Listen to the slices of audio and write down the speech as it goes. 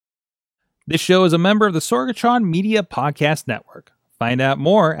This show is a member of the Sorgatron Media Podcast Network. Find out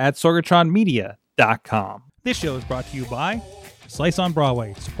more at sorgatronmedia.com. This show is brought to you by Slice on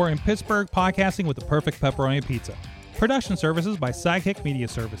Broadway, supporting Pittsburgh podcasting with the perfect pepperoni pizza. Production services by Sidekick Media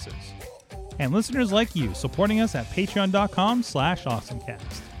Services. And listeners like you, supporting us at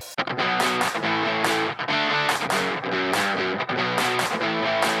patreon.com/awesomecast.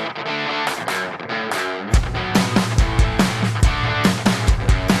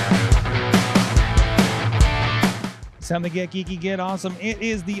 It's time to get geeky, get awesome. It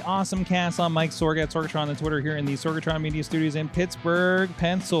is the Awesome Cast on Mike Sorg at Sorgatron on Twitter here in the Sorgatron Media Studios in Pittsburgh,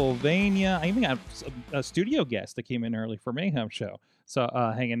 Pennsylvania. I even got a studio guest that came in early for Mayhem Show. So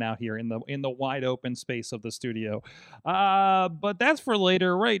hanging out here in the wide open space of the studio. But that's for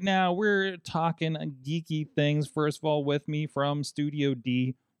later. Right now, we're talking geeky things. First of all, with me from Studio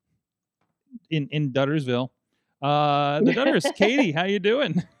D in Duttersville. The Dutters, Katie, how you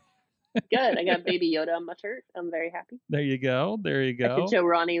doing? Good. I got Baby Yoda on my shirt. I'm very happy. There you go. There you go. I could show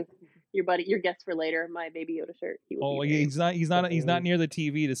Ronnie, your guest for later, my Baby Yoda shirt. He's not near the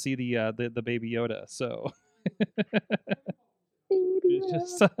TV to see the Baby Yoda. So Baby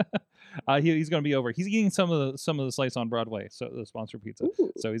Yoda. He's going to be over. He's eating some of the Slice on Broadway, so the sponsor pizza.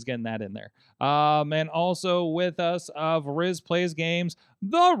 Ooh. So he's getting that in there. And also with us of Riz Plays Games,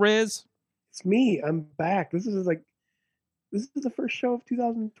 the Riz. It's me. I'm back. This is the first show of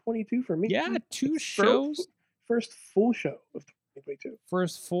 2022 for me. Yeah, two shows. First full show of 2022.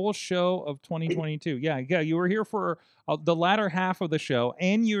 First full show of 2022. Yeah. You were here for the latter half of the show,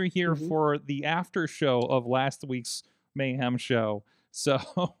 and you were here for the after show of last week's Mayhem show. So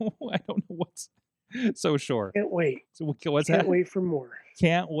I don't know what's so short. Can't wait. So what's Can't that? wait for more.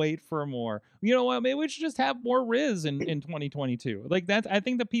 Can't wait for more. You know what? Maybe we should just have more Riz in 2022. Like that. I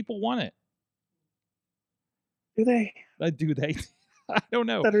think the people want it. Do they? Do they? I don't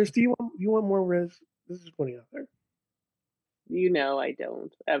know. Dutters, do you want more Riz? This is putting out there. You know I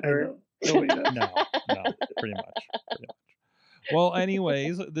don't ever. No, pretty much. Well,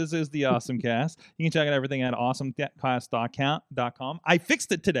 anyways, this is the Awesome Cast. You can check out everything at awesomecast.com. I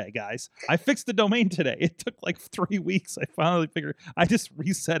fixed it today, guys. I fixed the domain today. It took like 3 weeks. I finally figured I just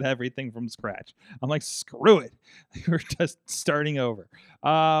reset everything from scratch. I'm like, screw it. We're just starting over.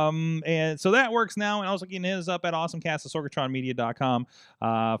 And so that works now. And also you can hit us up at awesomecast@sorgatronmedia.com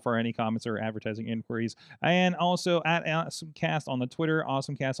for any comments or advertising inquiries. And also at AwesomeCast on the Twitter,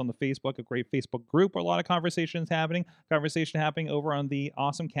 AwesomeCast on the Facebook, a great Facebook group where a lot of conversation happening over on the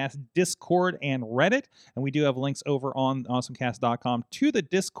AwesomeCast Discord and Reddit. And we do have links over on awesomecast.com to the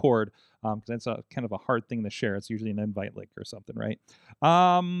Discord, because that's a kind of a hard thing to share. It's usually an invite link or something, right?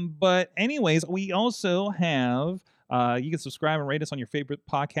 But anyways, we also have you can subscribe and rate us on your favorite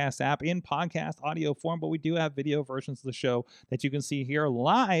podcast app in podcast audio form, but we do have video versions of the show that you can see here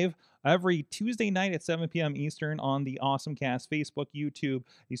live every Tuesday night at 7 p.m. Eastern on the Awesome Cast Facebook, YouTube,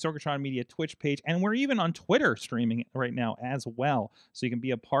 the Sorgatron Media Twitch page, and we're even on Twitter streaming right now as well. So you can be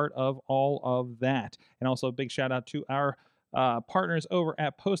a part of all of that. And also a big shout out to our partners over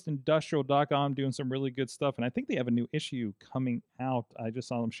at postindustrial.com doing some really good stuff. And I think they have a new issue coming out. I just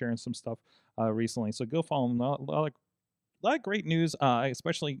saw them sharing some stuff recently. So go follow them. A lot of great news,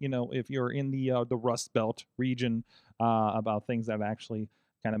 especially, if you're in the Rust Belt region about things that actually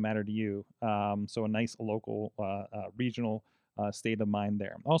kind of matter to you. So a nice local regional state of mind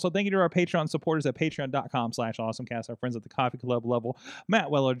there. Also, thank you to our Patreon supporters at patreon.com/awesomecast, our friends at the Coffee Club level,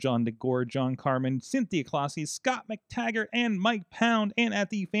 Matt Weller, John DeGore, John Carmen, Cynthia Clossy, Scott McTaggart, and Mike Pound. And at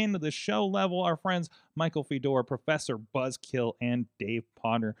the fan of the show level, our friends Michael Fedor, Professor Buzzkill, and Dave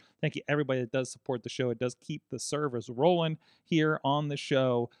Potter. Thank you everybody that does support the show. It does keep the servers rolling here on the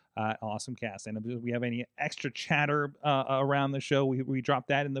show. Awesome Cast. And if we have any extra chatter around the show, we drop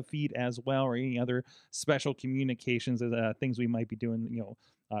that in the feed as well, or any other special communications, things we might be doing,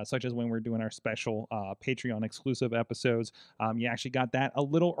 such as when we're doing our special Patreon exclusive episodes. You actually got that a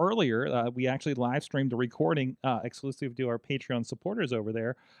little earlier. We actually live streamed a recording exclusive to our Patreon supporters over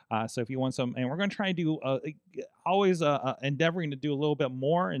there. So if you want some, and we're going to try and do always endeavoring to do a little bit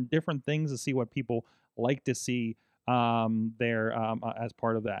more and different things to see what people like to see there as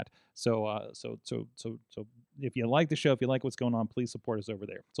part of that. So if you like the show, if you like what's going on, please support us over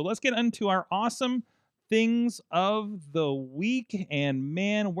there. So let's get into our awesome things of the week. And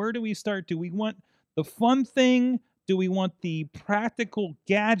man, where do we start? Do we want the fun thing? Do we want the practical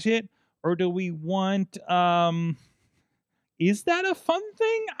gadget? Or do we want is that a fun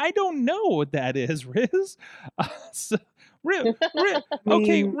thing? I don't know what that is, Riz. Riz,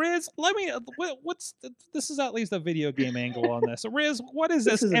 okay, Riz, let me. This is at least a video game angle on this. Riz, what is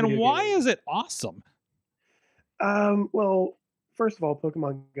this, and why is it awesome? Well, first of all,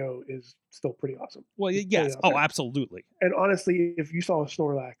 Pokemon Go is still pretty awesome. Well, It's totally yes. out Oh, there. absolutely. And honestly, if you saw a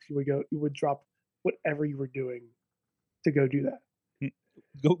Snorlax, you would drop whatever you were doing to go do that.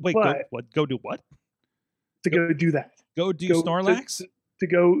 Go wait. Go But what? Go do what? to Go go do that, go do go Snorlax. to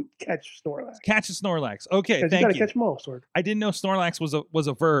go catch Snorlax, Catch a Snorlax. Okay, because you got to thank you. catch them all, Sword. I didn't know Snorlax was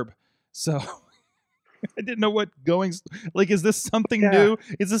a verb, so I didn't know what going like. Is this something Yeah. new?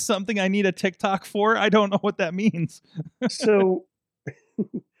 Is this something I need a TikTok for? I don't know what that means. So,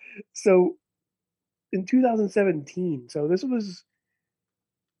 so in 2017, so this was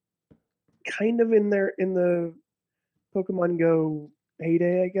kind of in the Pokemon Go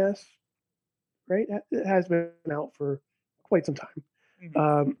heyday, I guess. Right? It has been out for quite some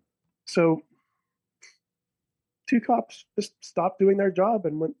time. So two cops just stopped doing their job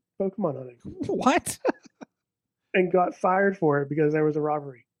and went Pokemon hunting What? and got fired for it because there was a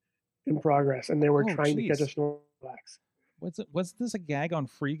robbery in progress and they were Oh, trying to catch a jeez. Snorlax. Was this a gag on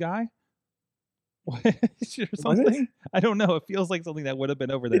Free Guy? What, or Was it? something? I don't know. It feels like something that would have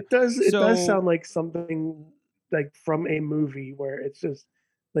been over there. It does So sound like something like from a movie where it's just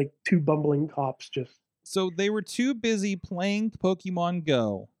like two bumbling cops just so they were too busy playing Pokemon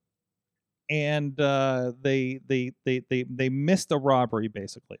Go, and they missed a robbery,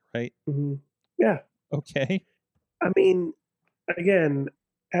 basically, right? yeah. Okay. I mean, again,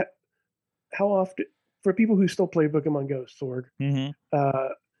 at, how often for people who still play Pokemon Go, Sword, Mm-hmm.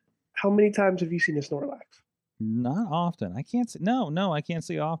 how many times have you seen a Snorlax? Not often. I can't. No, I can't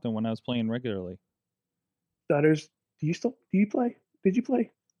say often when I was playing regularly. Stutters, do you play? Did you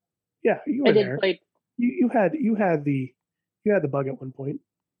play? Yeah, you I were did there. play. You had the bug at one point.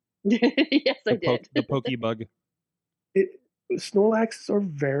 Yes, I did. The Pokebug. Snorlaxes are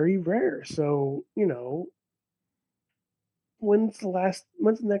very rare, so when's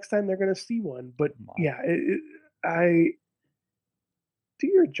the next time they're gonna see one? But Wow. yeah, I do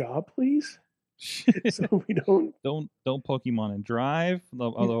your job, please. So we don't don't Pokemon and drive.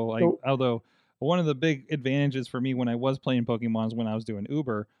 Although don't. although one of the big advantages for me when I was playing Pokemon is when I was doing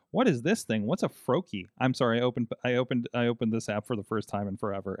Uber. What is this thing? What's a Froakie? I'm sorry. I opened this app for the first time in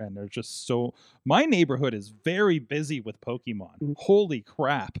forever, and there's just so my neighborhood is very busy with Pokemon. Mhm. Holy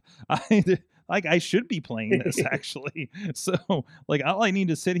crap! I should be playing this actually. So like all I need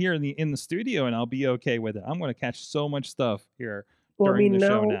to sit here in the studio and I'll be okay with it. I'm going to catch so much stuff here Well, I during mean, the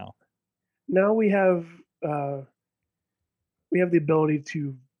show now. now we have the ability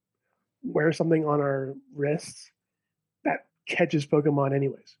to wear something on our wrists that catches Pokemon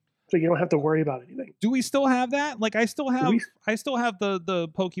anyways. So you don't have to worry about anything. Do we still have that? Like I still have We, the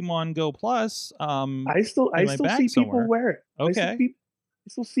Pokemon Go Plus I still in my see bag people somewhere. wear it. Okay. I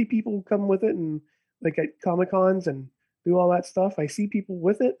still see people come with it and like at Comic Cons and do all that stuff. I see people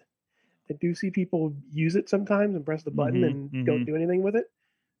with it. I do see people use it sometimes and press the button and don't do anything with it.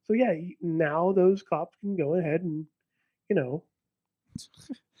 So yeah, now those cops can go ahead and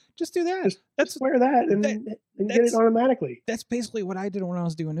just do that. just wear that and get it automatically. That's basically what I did when I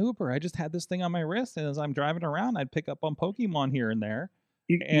was doing Uber. I just had this thing on my wrist, and as I'm driving around, I'd pick up on Pokemon here and there.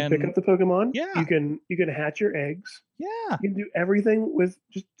 You pick up the Pokemon. Yeah. You can hatch your eggs. Yeah. You can do everything with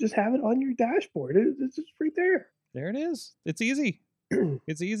just have it on your dashboard. It's just right there. There it is. It's easy.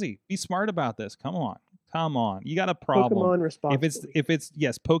 It's easy. Be smart about this. Come on. You got a problem. Pokemon responsibly. If it's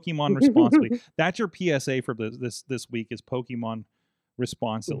yes, Pokemon responsibly. That's your PSA for this week is Pokemon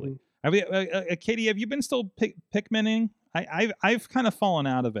responsibly. Have you, Katie? Have you been still Pikmining? I've kind of fallen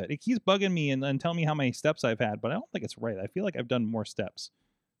out of it. It keeps bugging me and telling me how many steps I've had, but I don't think it's right. I feel like I've done more steps.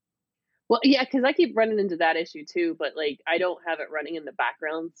 Well, yeah, because I keep running into that issue too, but like I don't have it running in the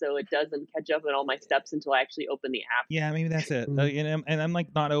background, so it doesn't catch up on all my steps until I actually open the app. Yeah, maybe that's it. And I'm like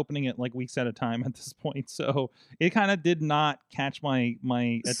not opening it like weeks at a time at this point, so it kind of did not catch my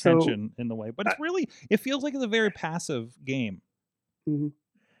attention in the way. But it feels like it's a very passive game.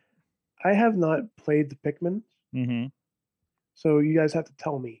 I have not played the Pikmin, so you guys have to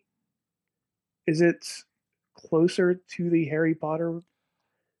tell me. Is it closer to the Harry Potter?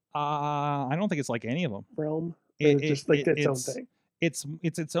 I don't think it's like any of them. Realm. It's just like its own thing.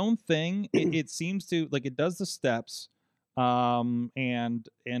 It's its own thing. It seems to like it does the steps, and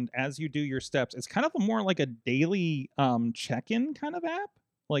as you do your steps, it's kind of more like a daily check-in kind of app.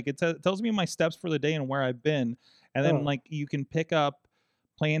 Like it tells me my steps for the day and where I've been, and then like you can pick up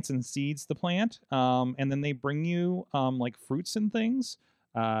plants and seeds to plant, and then they bring you like fruits and things.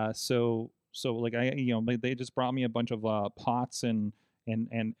 So like they just brought me a bunch of pots and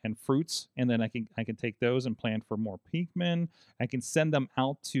fruits, and then I can take those and plant for more Pikmin. I can send them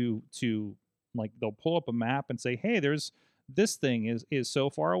out to like they'll pull up a map and say, hey, there's this thing is so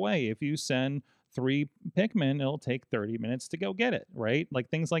far away. If you send 3 Pikmin, it'll take 30 minutes to go get it, right? Like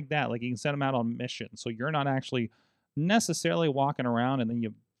things like that. Like you can send them out on missions. So you're not actually necessarily walking around and then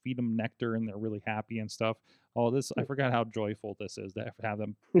you feed them nectar and they're really happy and stuff. Oh, this I forgot how joyful this is to have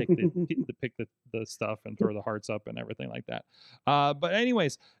them pick the stuff and throw the hearts up and everything like that. But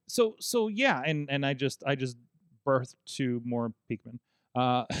anyways, so yeah, and I just birthed 2 more Pikmin.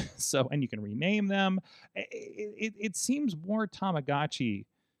 So and you can rename them. It seems more Tamagotchi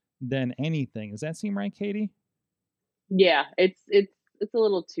than anything. Does that seem right, Katie? Yeah, it's a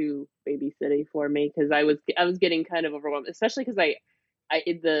little too babysitty for me because I was getting kind of overwhelmed, especially because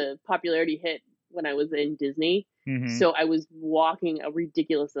the popularity hit when I was in Disney, Mm-hmm. so I was walking a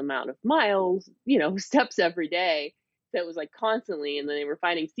ridiculous amount of miles, steps every day. So it was like constantly, and then they were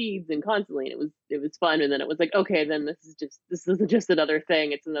finding seeds and constantly, and it was fun. And then it was like, okay, then this isn't just another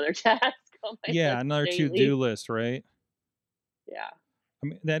thing; it's another task on my Yeah, list another to-do daily. list, right? Yeah. I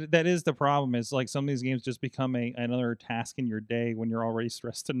mean, that is the problem. Is like some of these games just become another task in your day when you're already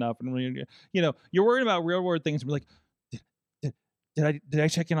stressed enough, and when you're worried about real world things, and be like, did, did, did I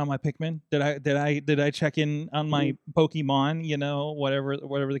check in on my Pikmin? Did I check in on Mhm. my Pokemon?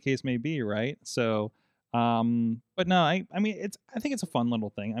 Whatever the case may be, right? So, but no, I mean I think it's a fun little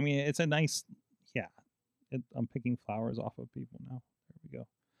thing. I mean, it's a nice, yeah. I'm picking flowers off of people now. There we go.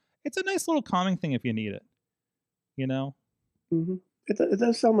 It's a nice little calming thing if you need it. You know. Mhm. It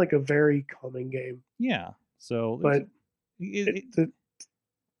does sound like a very calming game, Yeah. So there's but it, it,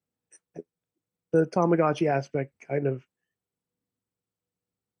 the Tamagotchi aspect kind of.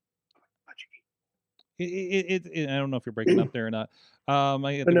 I don't know if you're breaking up there or not. I But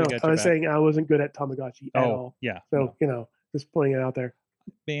think we no, got I you was back. saying I wasn't good at Tamagotchi at Oh all. yeah, So, no, just putting it out there.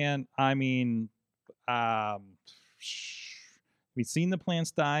 man. I mean, um, we've seen the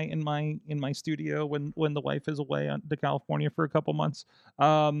plants die in my studio when the wife is away to California for a couple months.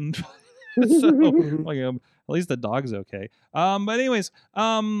 Um, so Mhm. like at least the dog's okay. But anyways,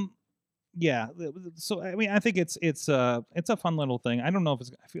 yeah. So I mean, I think it's a fun little thing. I don't know if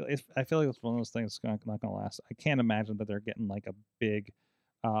it's. I feel like it's one of those things that's not gonna last. I can't imagine that they're getting like a big,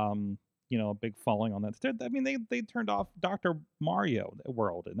 a big following on that. I mean, they turned off Doctor Mario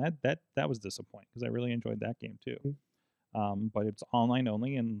World, and that was disappointing because I really enjoyed that game too. But it's online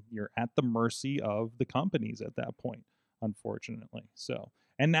only, and you're at the mercy of the companies at that point, unfortunately. So,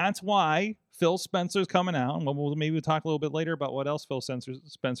 and that's why Phil Spencer's coming out, and we'll maybe talk a little bit later about what else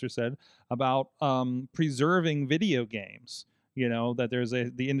Spencer said about preserving video games.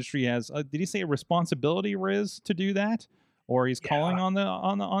 That the industry has. Did he say a responsibility, Riz, to do that, or he's calling Yeah. on the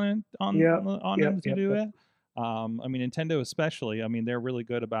Yep. on them Yep. to Yep. do Yep. it? I mean, Nintendo especially. I mean, they're really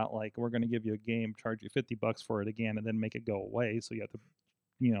good about like we're going to give you a game, charge you $50 for it again, and then make it go away. So you have to,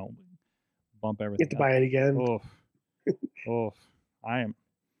 you know, bump You have everything to up. buy it again. Oh, oh,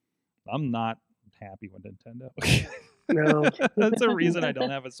 I'm not happy with Nintendo. No. That's a reason I don't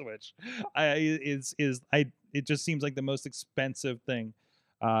have a Switch. It just seems like the most expensive thing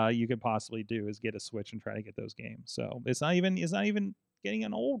you could possibly do is get a Switch and try to get those games. So it's not even getting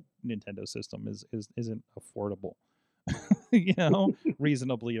an old Nintendo system isn't affordable.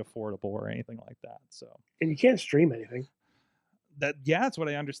 Reasonably affordable or anything like that. So And you can't stream anything. that's what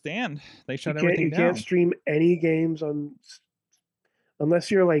I understand. They You shut can't everything you can't down. stream any games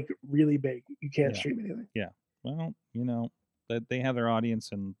unless you're like really big. You can't Yeah. stream anything. Yeah. Well, that they have their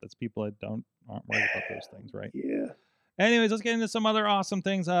audience and that's people that aren't worried about those things, right? Yeah. Anyways, let's get into some other awesome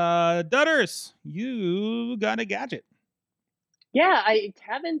things. Dutters, you got a gadget. Yeah, I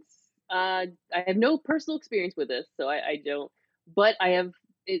haven't. I have no personal experience with this, so I don't. But I have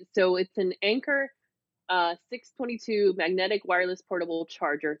it. So it's an Anchor 622 magnetic wireless portable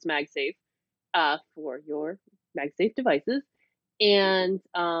charger. It's MagSafe for your MagSafe devices, and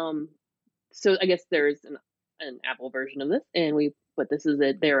so I guess there's an Apple version of this, but this is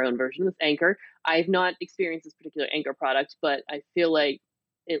their own version. This Anchor. I've not experienced this particular Anchor product, but I feel like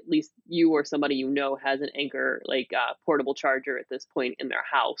at least you or somebody has an Anchor portable charger at this point in their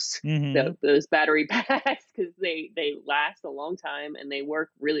house. Mm-hmm. Those battery packs because they last a long time and they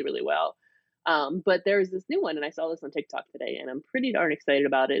work really really well. But there's this new one, and I saw this on TikTok today, and I'm pretty darn excited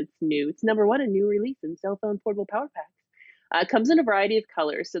about it. It's new. It's number one, a new release in cell phone portable power packs. It comes in a variety of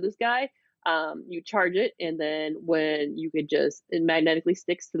colors. So this guy, you charge it, and then when you could it magnetically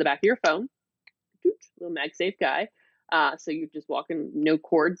sticks to the back of your phone. Little MagSafe guy. So you're just walking, no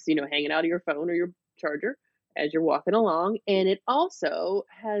cords, hanging out of your phone or your charger as you're walking along. And it also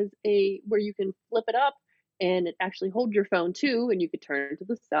has where you can flip it up and it actually holds your phone too, and you could turn it to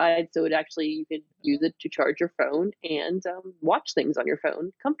the side. So you could use it to charge your phone and watch things on your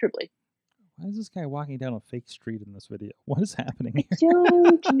phone comfortably. Why is this guy walking down a fake street in this video? What is happening I here?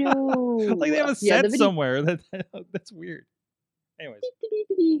 don't know. Like they have a Yeah, set the video. somewhere. That's weird. Anyways,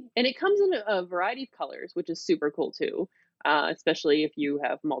 And it comes in a variety of colors, which is super cool too. Especially if you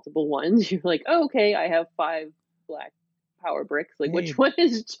have multiple ones. You're like, oh, okay, I have 5 black power bricks. Like, hey, which one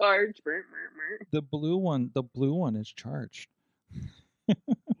is charged? the blue one is charged. Like,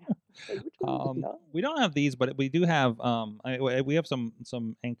 which one is not? We don't have these, but we do have we have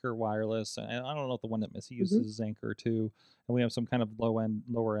some Anchor wireless, and I don't know if the one that Missy uses is Anchor too, and we have some kind of lower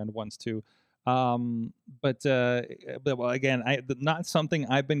end ones too. But well, again, not something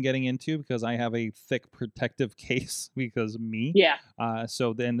I've been getting into because I have a thick protective case because of me. Yeah.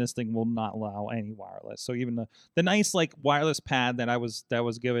 So then this thing will not allow any wireless. So even the nice like wireless pad that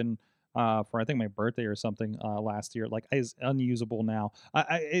was given for I think my birthday or something last year, like is unusable now.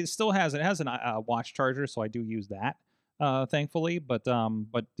 It still has a watch charger, so I do use that. Thankfully, but the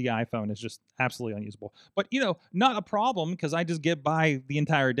iPhone is just absolutely unusable. But not a problem because I just get by the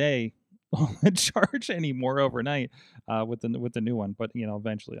entire day on the charge anymore overnight with the new one. But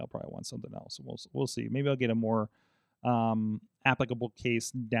eventually I'll probably want something else. We'll see. Maybe I'll get a more applicable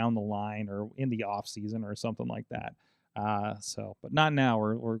case down the line or in the off season or something like that. But not now.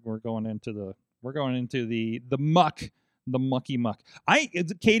 We're going into the muck, the mucky muck.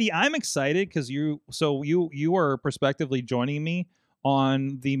 Katie, I'm excited because you are prospectively joining me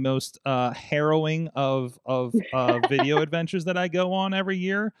on the most harrowing of video adventures that I go on every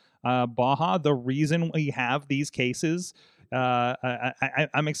year. Baja, the reason we have these cases,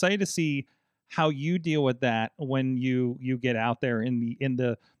 I'm excited to see how you deal with that when you get out there in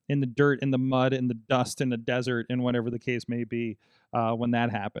the dirt, in the mud, in the dust, in the desert, and whatever the case may be, when that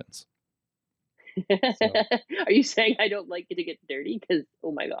happens. So. Are you saying I don't like it to get dirty? Because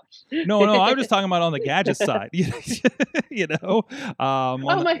oh my gosh. No, I'm just talking about on the gadget side. Oh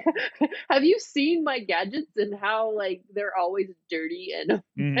my! Have you seen my gadgets and how like they're always dirty and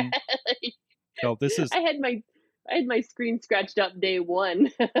like, so this is. I had my screen scratched up day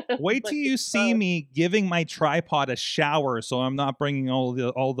one. Wait till you see me giving my tripod a shower, so I'm not bringing all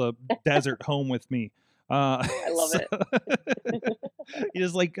the desert home with me. I love it.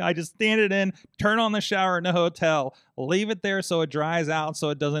 I just stand it in, turn on the shower in the hotel, leave it there so it dries out,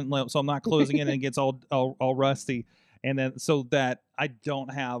 so it doesn't, so I'm not closing it and it gets all rusty, and then so that I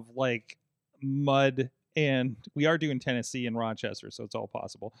don't have like mud. And we are doing Tennessee and Rochester, so it's all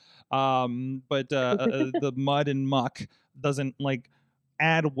possible. But the mud and muck doesn't like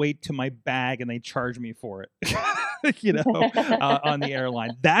add weight to my bag, and they charge me for it. On the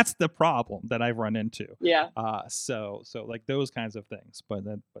airline. That's the problem that I've run into. Yeah. So like those kinds of things. But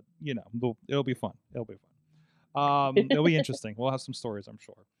it'll be fun. It'll be fun. It'll be interesting. We'll have some stories, I'm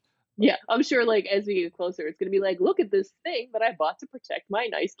sure. Yeah, I'm sure. Like as we get closer, it's gonna be like, look at this thing that I bought to protect my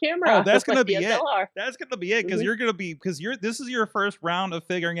nice camera. Oh, that's gonna like be DSLR. it. That's gonna be it because you're gonna be this is your first round of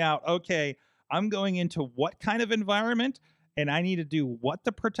figuring out. Okay, I'm going into what kind of environment. And I need to do what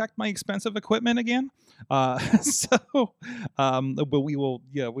to protect my expensive equipment again. But we'll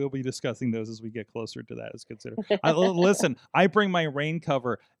be discussing those as we get closer to that. As considered. Listen, I bring my rain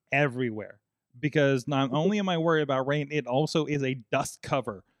cover everywhere because not only am I worried about rain, it also is a dust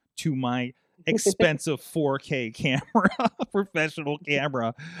cover to my expensive 4K camera, professional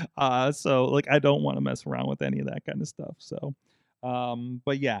camera. So like I don't want to mess around with any of that kind of stuff. So,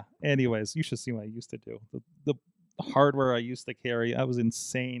 but yeah. Anyways, you should see what I used to do. The hardware I used to carry, I was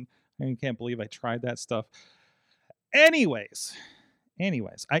insane. I can't believe I tried that stuff. Anyways,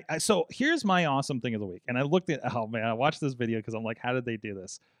 so here's my awesome thing of the week. And I watched this video because I'm like, how did they do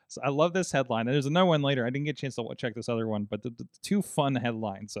this? So I love this headline. And there's another one later. I didn't get a chance to check this other one, but the two fun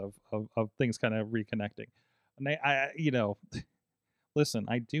headlines of things kind of reconnecting. And I listen,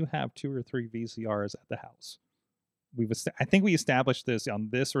 I do have 2 or 3 VCRs at the house. I think we established this on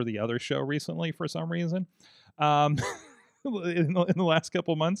this or the other show recently for some reason, in the last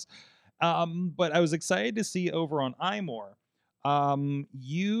couple months. But I was excited to see over on iMore,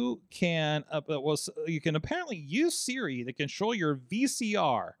 you can apparently use Siri to control your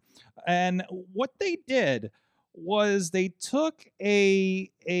VCR. And what they did was they took a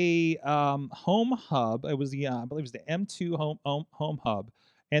home hub. It was I believe it was the M2 home hub,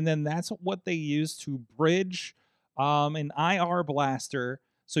 and then that's what they used to bridge an IR blaster,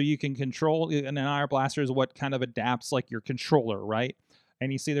 so you can control. And an IR blaster is what kind of adapts like your controller, right?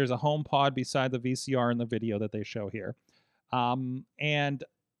 And you see there's a home pod beside the VCR in the video that they show here, and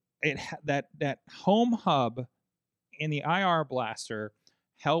that home hub in the IR blaster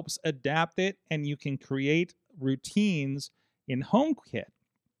helps adapt it, and you can create routines in HomeKit.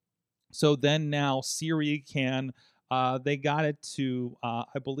 So then now Siri can They got it to,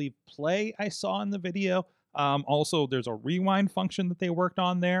 I believe, play. I saw in the video. Also, there's a rewind function that they worked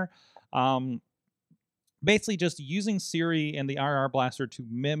on there. Um, Basically, just using Siri and the IR Blaster to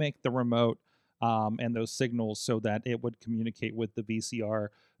mimic the remote and those signals so that it would communicate with the VCR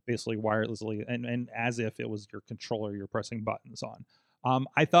basically wirelessly and as if it was your controller you're pressing buttons on.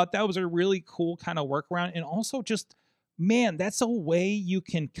 I thought that was a really cool kind of workaround. And also, just, man, that's a way you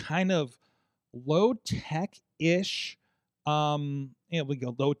can kind of low tech ish. We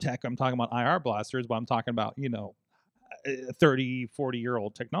go low tech. I'm talking about IR blasters, but I'm talking about, 30,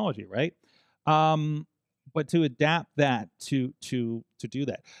 40-year-old technology, right? But to adapt that to do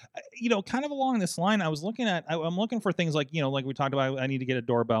that, kind of along this line, I was looking at, I'm looking for things like, like we talked about, I need to get a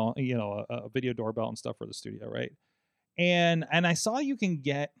doorbell, a video doorbell and stuff for the studio, right? And I saw you can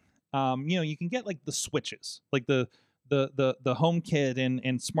get, you can get like the switches, like the HomeKit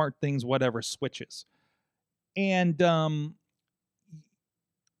and Smart Things, whatever switches. And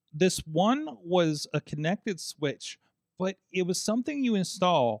this one was a connected switch, but it was something you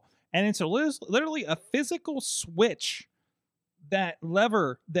install, and it's literally a physical switch, that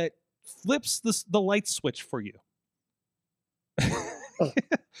lever that flips the light switch for you.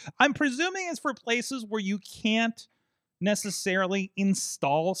 I'm presuming it's for places where you can't necessarily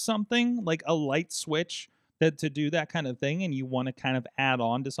install something like a light switch that to do that kind of thing, and you want to kind of add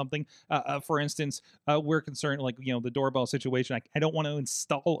on to something. For instance, we're concerned, like, the doorbell situation. I don't want to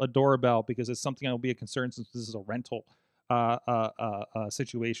install a doorbell because it's something that will be a concern since this is a rental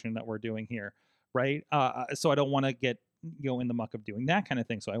situation that we're doing here, right? So I don't want to get in the muck of doing that kind of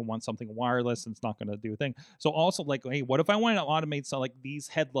thing. So I want something wireless and it's not going to do a thing. So also, like, hey, what if I wanted to automate some, like these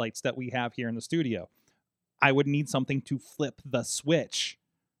headlights that we have here in the studio? I would need something to flip the switch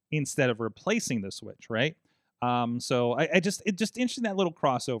instead of replacing the switch, right? So it just interesting, that little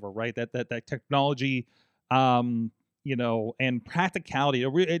crossover, right? That technology, and practicality.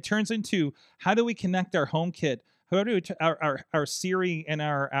 It turns into, how do we connect our HomeKit? How do we our Siri and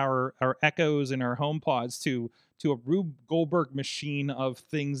our Echoes and our HomePods to a Rube Goldberg machine of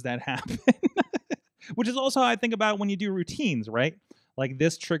things that happen? Which is also how I think about when you do routines, right? Like,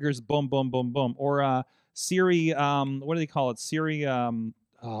 this triggers boom, boom, boom, boom, or Siri. What do they call it? Siri.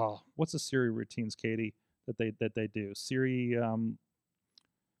 What's the Siri routines, Katie? That they do. Siri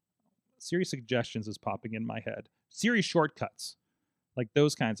suggestions is popping in my head. Siri shortcuts, like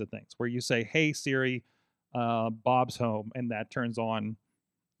those kinds of things, where you say, "Hey Siri, Bob's home," and that turns on,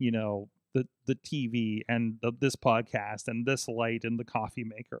 the TV and this podcast and this light and the coffee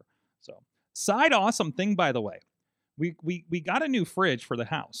maker. So, side awesome thing, by the way, we got a new fridge for the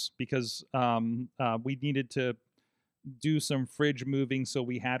house because we needed to do some fridge moving, so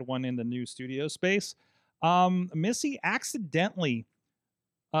we had one in the new studio space. Missy accidentally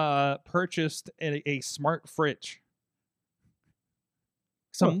purchased a smart fridge.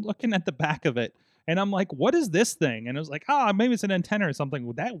 So I'm looking at the back of it and I'm like, what is this thing? And it was like, maybe it's an antenna or something.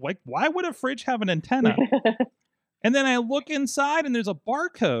 Why would a fridge have an antenna? And then I look inside and there's a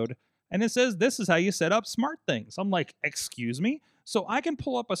barcode and it says, this is how you set up Smart Things. I'm like, excuse me? So I can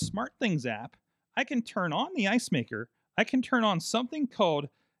pull up a Smart Things app. I can turn on the ice maker. I can turn on something called,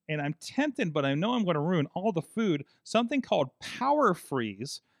 and I'm tempted, but I know I'm going to ruin all the food, something called Power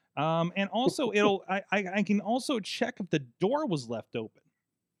Freeze. And also I can also check if the door was left open.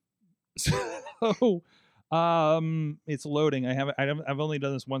 So it's loading. I've only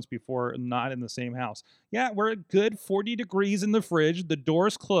done this once before, not in the same house. Yeah, we're at good 40 degrees in the fridge. The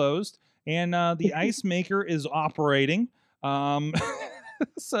door's closed and the ice maker is operating.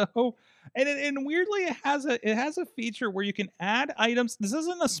 So, and weirdly, it has a feature where you can add items. This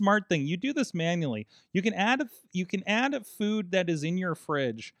isn't a smart thing. You do this manually. You can add a food that is in your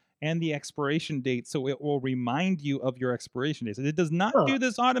fridge and the expiration date, so it will remind you of your expiration dates. It does not do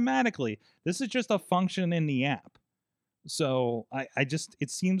this automatically. This is just a function in the app. So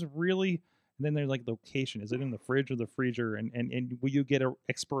it seems really. And then there's like location. Is it in the fridge or the freezer? And will you get an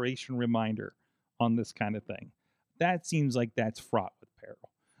expiration reminder on this kind of thing? That seems like that's fraught with peril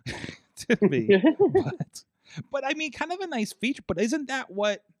to me. But I mean, kind of a nice feature. But isn't that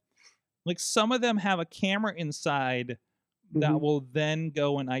what, like, some of them have a camera inside that will then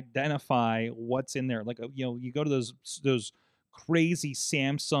go and identify what's in there? Like, you go to those crazy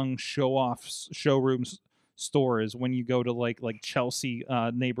Samsung showrooms stores when you go to like Chelsea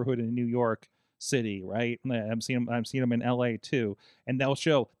neighborhood in New York City, right? I've seen them in LA too, and they'll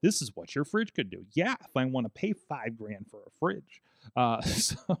show, this is what your fridge could do. Yeah, if I want to pay $5,000 for a fridge.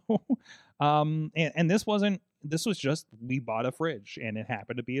 And this was just, we bought a fridge and it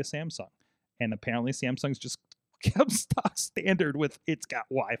happened to be a Samsung, and apparently Samsung's just kept stock standard with, it's got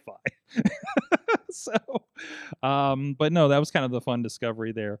Wi-Fi. So But no, that was kind of the fun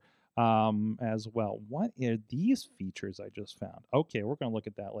discovery there as well. What are these features I just found? Okay, we're gonna look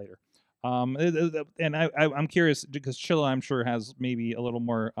at that later. And I'm curious because Chilla, I'm sure, has maybe a little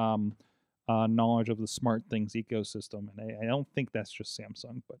more knowledge of the smart things ecosystem, and I don't think that's just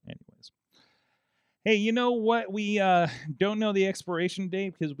Samsung. But anyways, hey, you know what? We don't know the expiration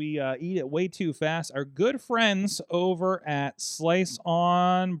date because we eat it way too fast. Our good friends over at Slice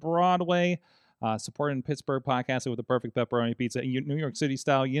on Broadway, supporting Pittsburgh podcasting with the perfect pepperoni pizza. New York City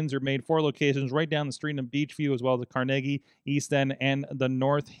style yins are made 4 locations right down the street in Beachview, as well as the Carnegie, East End, and the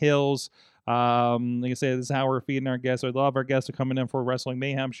North Hills. Like I say, this is how we're feeding our guests. I love our guests are coming in for a Wrestling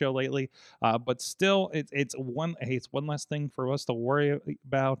Mayhem show lately, but still, it's one less thing for us to worry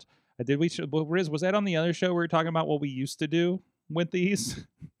about. Riz, was that on the other show we were talking about what we used to do with these?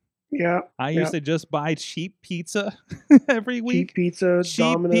 Yeah. I used to just buy cheap pizza every week.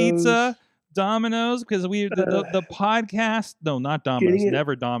 Domino's, because the podcast. No, not Domino's.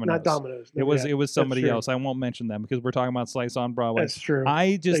 Never Domino's. Not Domino's. No, it was somebody else. I won't mention them because we're talking about Slice on Broadway. That's true.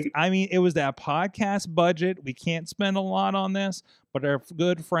 It was that podcast budget. We can't spend a lot on this, but our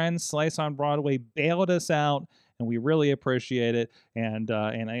good friends Slice on Broadway bailed us out, and we really appreciate it. And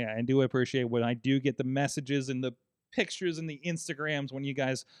I do appreciate when I do get the messages and the pictures and the Instagrams when you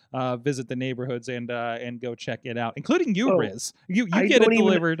guys visit the neighborhoods and go check it out, including you, Riz. You get it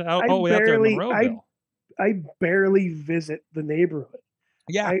delivered all the way up there in Monroeville. I barely visit the neighborhood.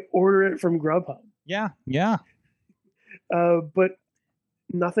 Yeah, I order it from Grubhub. Yeah. But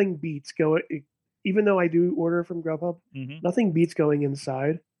nothing beats going. Even though I do order from Grubhub, nothing beats going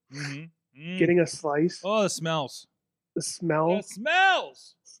inside, getting a slice. Oh, the smells. The smell. The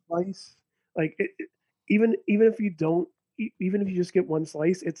smells. Slice, like it. Even if you just get one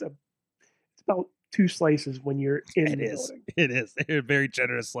slice, it's about 2 slices when you're in the building. It is. They're very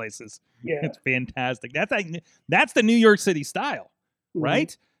generous slices. Yeah, it's fantastic. That's the New York City style,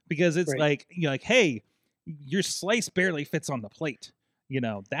 right? Because it's like you're like, hey, your slice barely fits on the plate.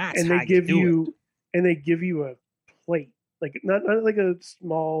 That's and how they give you do it. And they give you a plate, like not like a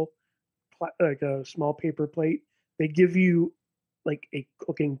small paper plate. They give you like a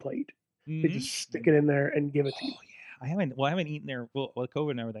cooking plate. They just stick it in there and give it to you. Yeah, I haven't eaten there with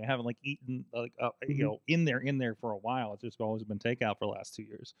COVID and everything. I haven't eaten in there for a while. It's just always been takeout for the last 2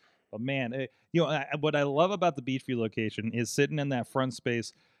 years. But man, what I love about the Beachview location is sitting in that front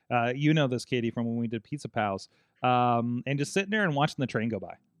space. This, Katie, from when we did Pizza Pals, and just sitting there and watching the train go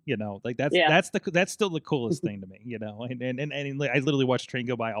by. That's still the coolest thing to me. And I literally watch the train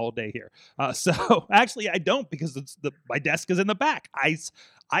go by all day here. So actually, I don't, because my desk is in the back.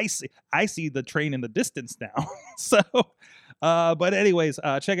 I see the train in the distance now. So, but anyways,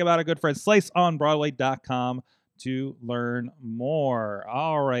 check out our good friend SliceOnBroadway.com to learn more.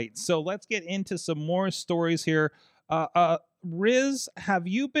 All right, so let's get into some more stories here. Riz, have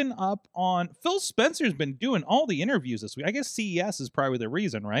you been up on Phil Spencer's been doing all the interviews this week? I guess CES is probably the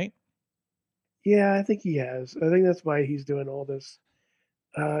reason, right? Yeah, I think he has. I think that's why he's doing all this.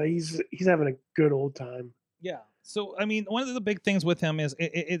 He's having a good old time. Yeah. So I mean, one of the big things with him is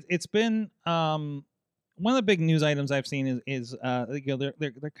it's been one of the big news items I've seen is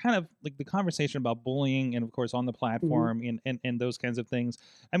they're kind of like the conversation about bullying and of course on the platform and those kinds of things.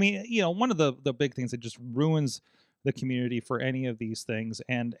 I mean, one of the big things that just ruins the community for any of these things,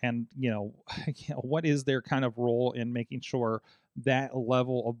 and what is their kind of role in making sure that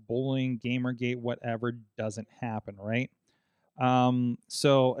level of bullying, Gamergate, whatever, doesn't happen, right?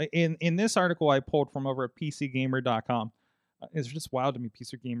 So in this article I pulled from over at PCGamer.com, it's just wild to me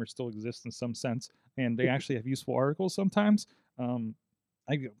PC Gamer still exists in some sense, and they actually have useful articles sometimes.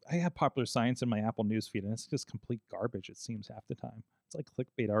 I have Popular Science in my Apple newsfeed, and it's just complete garbage, it seems, half the time. It's like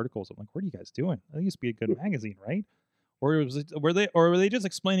clickbait articles. I'm like, what are you guys doing? That used to be a good magazine, right? Or were they just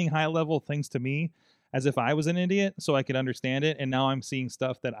explaining high level things to me as if I was an idiot so I could understand it, and now I'm seeing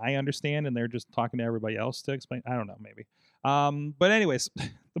stuff that I understand and they're just talking to everybody else to explain? I don't know, maybe. But anyways,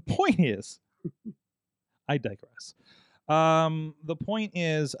 the point is, I digress. The point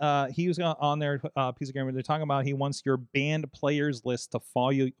is, he was on there, piece of grammar. They're talking about he wants your banned players list to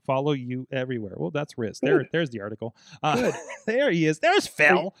follow you everywhere. Well, that's Riz. There's the article. There he is. There's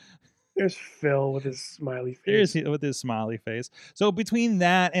Phil. There's Phil with his smiley face. So between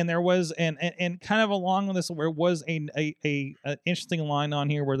that and there was and kind of along with this, there was a interesting line on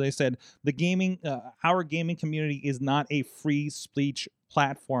here where they said our gaming community is not a free speech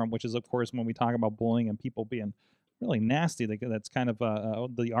platform, which is of course when we talk about bullying and people being really nasty. That's kind of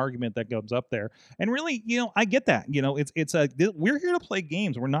the argument that comes up there. And really, I get that. We're here to play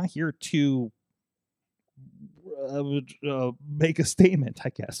games. We're not here to make a statement, I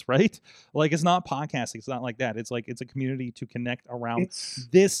guess, right? Like, it's not podcasting. It's not like that. It's like, it's a community to connect around It's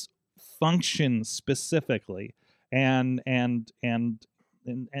this function specifically. And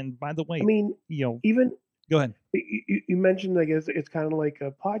by the I way, mean, even go ahead. you mentioned, I guess it's kind of like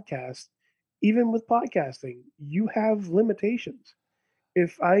a podcast. Even with podcasting, you have limitations.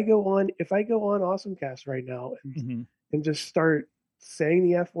 If I go on AwesomeCast right now and just start saying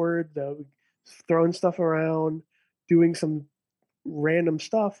the F word, throwing stuff around, doing some random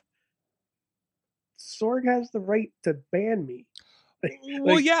stuff, Sorg has the right to ban me.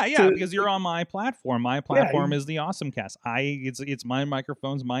 Well, because you're on my platform. My platform is the AwesomeCast. It's my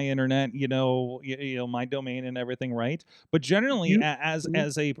microphones, my internet, my domain and everything, right? But generally, as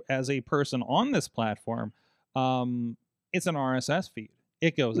a person on this platform, it's an RSS feed.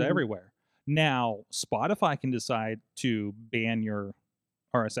 It goes everywhere. Now, Spotify can decide to ban your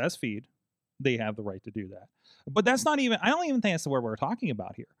RSS feed. They have the right to do that. But that's not even. I don't even think that's what we're talking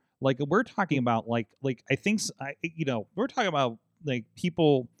about here. Like, we're talking about we're talking about like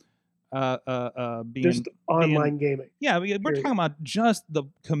people being just online gaming. Yeah, we're talking about just the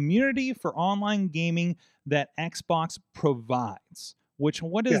community for online gaming that Xbox provides.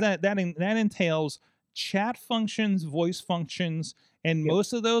 What is that? That entails chat functions, voice functions, and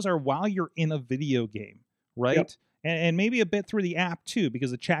most of those are while you're in a video game, right? And maybe a bit through the app too,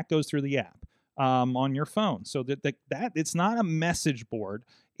 because the chat goes through the app on your phone. So that it's not a message board.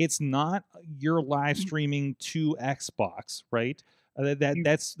 It's not your live streaming to Xbox, right?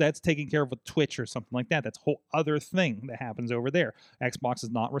 That's taken care of with Twitch or something like that. That's a whole other thing that happens over there. Xbox is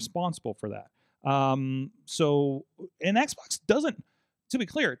not responsible for that. So, and Xbox doesn't. To be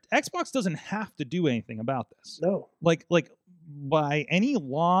clear, Xbox doesn't have to do anything about this. No, like by any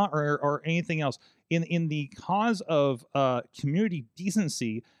law or anything else. In the cause of community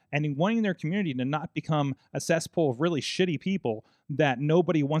decency and in wanting their community to not become a cesspool of really shitty people that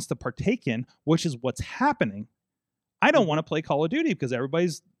nobody wants to partake in, which is what's happening. I don't want to play Call of Duty because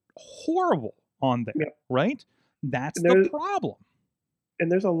everybody's horrible on there, right? That's the problem. And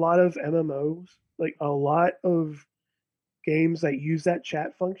there's a lot of MMOs, like a lot of games that use that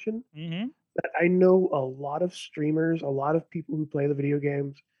chat function. That I know a lot of streamers, a lot of people who play the video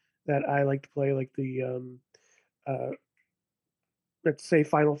games that I like to play, like the let's say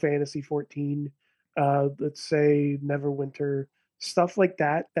Final Fantasy 14, let's say Neverwinter, stuff like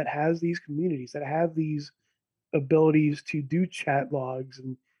that has these communities, that have these abilities to do chat logs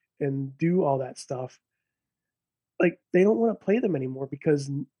and do all that stuff. Like, they don't want to play them anymore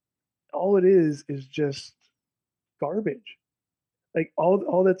because all it is just garbage. Like,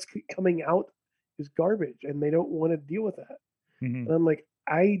 all that's coming out is garbage, and they don't want to deal with that. And I'm like,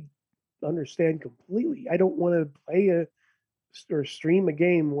 I understand completely. I don't want to play or stream a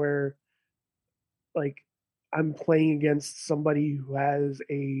game where, like, I'm playing against somebody who has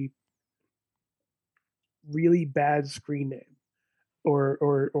a really bad screen name,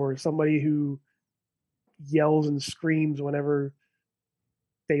 or somebody who yells and screams whenever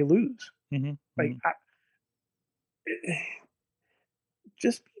they lose. Like,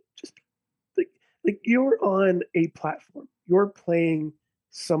 just like you're on a platform. You're playing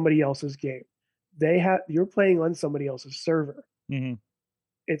somebody else's game. You're playing on somebody else's server.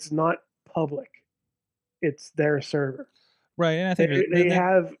 It's not public. It's their server. Right, and I think they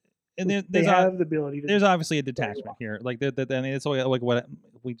have the ability to. There's obviously a detachment here. Like I mean, it's like what I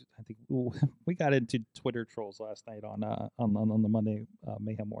think we got into Twitter trolls last night on the Monday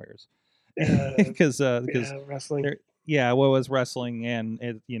Mayhem Warriors because wrestling. What was wrestling, and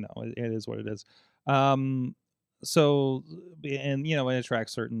it it is what it is. So, and it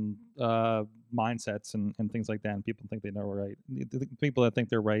attracts certain mindsets and things like that, and people think they know right. The people that think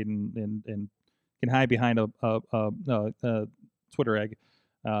they're right and can hide behind a Twitter egg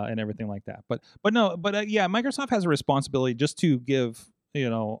and everything like that. But Microsoft has a responsibility just to give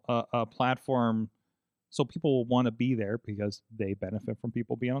a platform so people will want to be there because they benefit from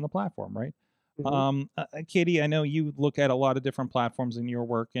people being on the platform, right? Katie, I know you look at a lot of different platforms in your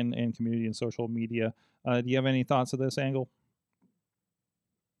work and community and social media. Do you have any thoughts of this angle?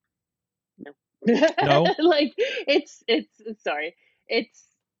 No. Like, it's sorry. It's,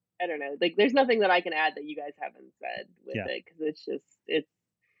 I don't know. Like, there's nothing that I can add that you guys haven't said with it, because it's just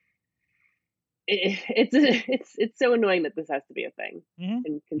it's so annoying that this has to be a thing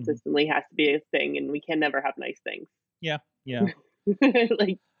and consistently has to be a thing, and we can never have nice things. Yeah.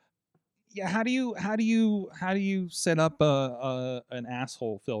 Like, Yeah, how do you set up a an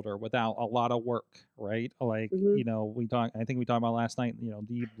asshole filter without a lot of work, right? Like, Hmm. I think we talked about last night,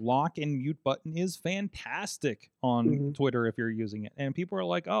 the block and mute button is fantastic on Hmm. Twitter if you're using it. And people are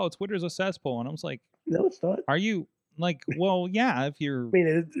like, "Oh, Twitter's a cesspool." And I was like, No, it's not. "Are you like, well, yeah, if you're I mean,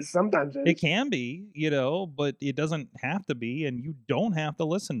 it sometimes it is. can be, but it doesn't have to be, and you don't have to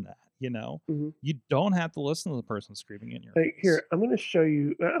listen to that. Hmm. You don't have to listen to the person screaming in your Like face." here, I'm gonna show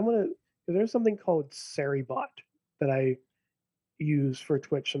you. I'm gonna. There's something called Seribot that I use for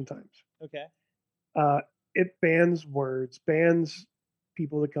Twitch sometimes. Okay. Uh, it bans words, bans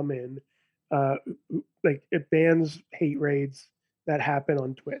people that come in, like it bans hate raids that happen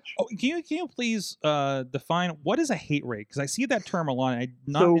on Twitch. Oh, can you please define what is a hate raid? Because I see that term a lot.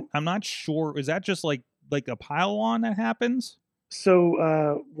 So I'm not sure. Is that just like a pile on that happens?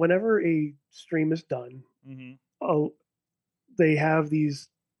 whenever a stream is done, Mm-hmm. uh, they have these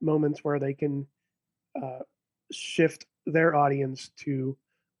moments where they can uh, shift their audience to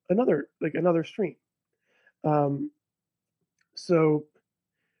another stream. Um, so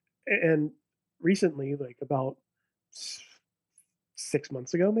and recently, like about 6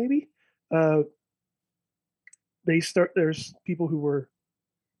 months ago, maybe, uh, there's people who were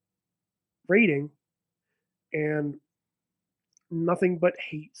raiding and nothing but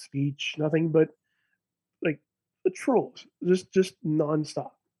hate speech, nothing but like the trolls, just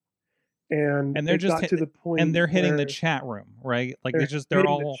nonstop. And And they're it just got to the and point they're hitting the where chat room, right? Like they're they're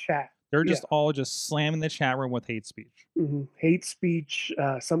hitting the all chat. they're Yeah. just all just slamming the chat room with hate speech. Hate speech.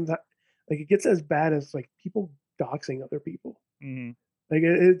 Sometimes like it gets as bad as like people doxing other people. Mm-hmm. Like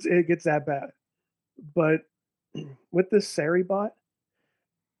it gets that bad. But with this Seribot,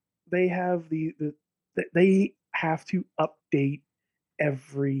 they have they have to update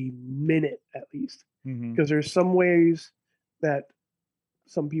every minute at least, Mm-hmm. because there's some ways that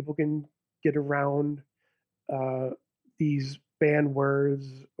some people can get around uh, these banned words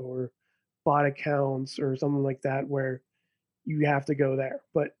or bot accounts or something like that where you have to go there,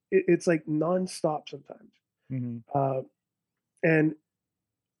 but it's like nonstop sometimes. Mm-hmm. And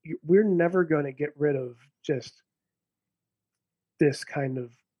we're never going to get rid of just this kind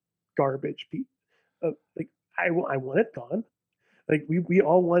of garbage. Like I want it gone. Like we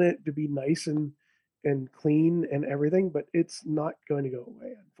all want it to be nice and clean and everything, but it's not going to go away,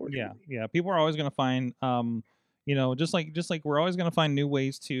 Yeah, unfortunately. yeah. People are always going to find, just like we're always going to find new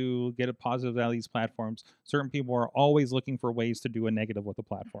ways to get a positive out of these platforms. Certain people are always looking for ways to do a negative with the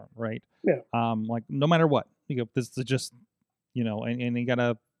platform, right? Yeah. Like no matter what, this is just, and you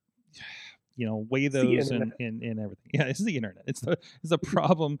gotta, weigh It's the those internet. in everything. Yeah, it's the internet. It's a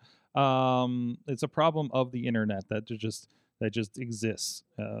problem. It's a problem of the internet that just exists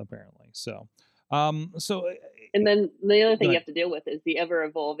apparently. So And then the other go thing you ahead. have to deal with is the ever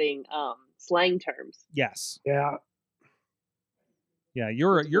evolving slang terms. Yes. Yeah. Yeah,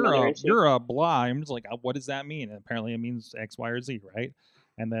 Which is another issue. you're a blah. I'm just like, what does that mean? And apparently, it means X, Y, or Z, right?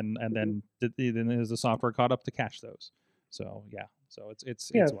 And then then is the software caught up to catch those? So yeah, so Yeah.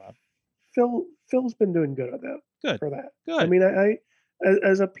 it's wild. Phil's been doing good at that Good, for that. I good. mean,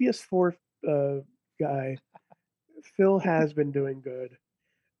 as a PS4 guy, Phil has been doing good.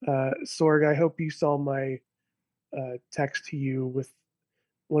 Sorg, I hope you saw my text to you with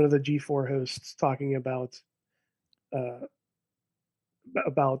one of the G4 hosts talking uh,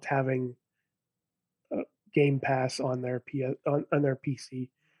 about having Game Pass on their on their PC.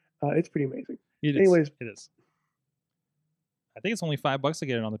 It's pretty amazing. It is. Anyways, It is. I think it's only $5 to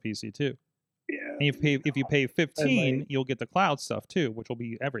get it on the PC too. yeah. And if you pay I 15, might. you'll get the cloud stuff too, which will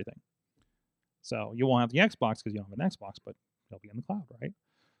be everything. So you won't have the Xbox because you don't have an Xbox, but it'll be in the cloud, right?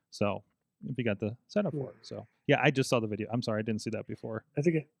 So if you got the setup for it. So yeah, I just saw the video. I'm sorry, I didn't see that before. That's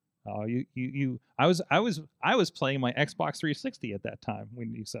okay. Oh, I was playing my Xbox 360 at that time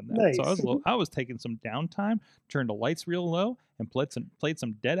when you said that. So Nice. I was taking some downtime, turned the lights real low, and played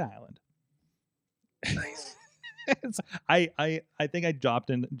some Dead Island. Nice. I think I dropped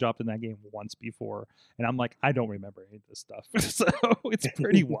in that game once before, and I'm like, I don't remember any of this stuff. So it's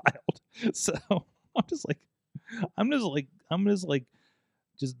pretty wild. So I'm just like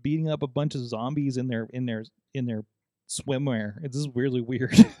just beating up a bunch of zombies in their swimwear. It's just weirdly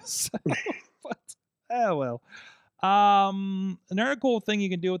weird. So, but oh well. Another cool thing you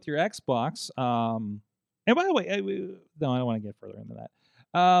can do with your Xbox. And by the way, no, I don't want to get further into that.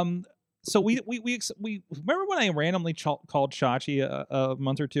 So we remember when I randomly called Chachi a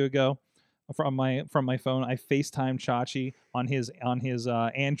month or two ago from my phone. I FaceTimed Chachi on his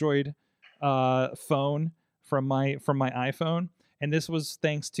Android phone from my iPhone, and this was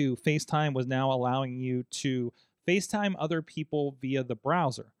thanks to FaceTime was now allowing you to FaceTime other people via the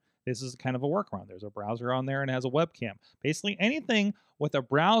browser. this is kind of a workaround. There's a browser on there and it has a webcam. Basically, anything with a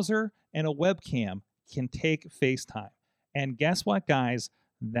browser and a webcam can take FaceTime. And guess what, guys?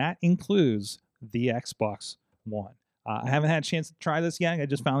 That includes the Xbox One. I haven't had a chance to try this yet. I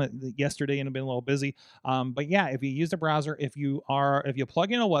just found it yesterday and I've been a little busy. But yeah, if you use the browser, if you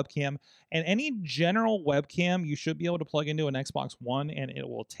plug in a webcam, and any general webcam, you should be able to plug into an Xbox One and it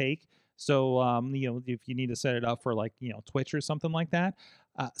will take. So if you need to set it up for like Twitch or something like that,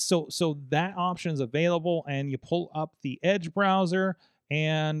 so that option is available, and you pull up the Edge browser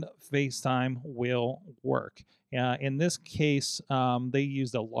and FaceTime will work. In this case, they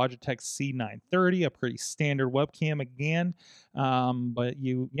used a Logitech C930, a pretty standard webcam again, but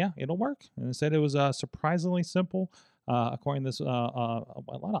it'll work. And it said it was surprisingly simple. According to this, a lot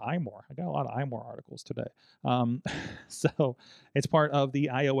of iMore. I got a lot of iMore articles today. So it's part of the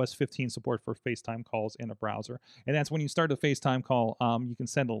iOS 15 support for FaceTime calls in a browser. And that's when you start a FaceTime call, you can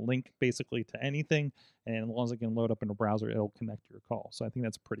send a link basically to anything. And as long as it can load up in a browser, it'll connect to your call. So I think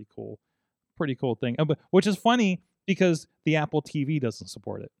that's a pretty cool thing. But which is funny because the Apple TV doesn't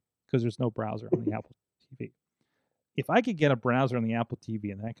support it because there's no browser on the Apple TV. If I could get a browser on the Apple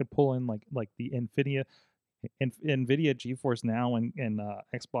TV and I could pull in like the NVIDIA GeForce Now and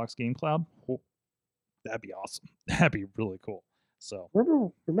Xbox Game Cloud, that'd be awesome. That'd be really cool. So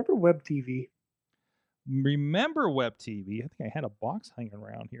remember Web TV? Remember Web TV? I think I had a box hanging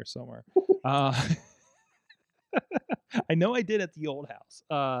around here somewhere. I know I did at the old house.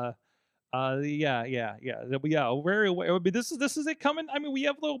 Yeah. Very. This is it coming. I mean, we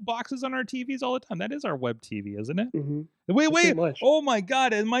have little boxes on our TVs all the time. That is our Web TV, isn't it? Mm-hmm. Wait. Oh my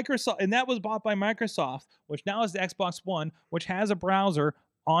God! And Microsoft, and that was bought by Microsoft, which now is the Xbox One, which has a browser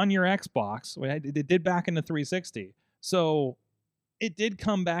on your Xbox. It did back in the 360, so it did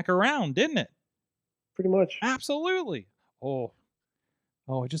come back around, didn't it? Pretty much. Absolutely. Oh,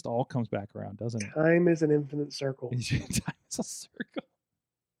 it just all comes back around, doesn't it? Time is an infinite circle. Time is a circle.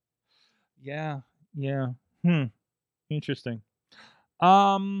 Yeah. Interesting.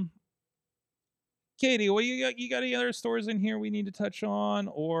 Katie, what you got any other stores in here we need to touch on,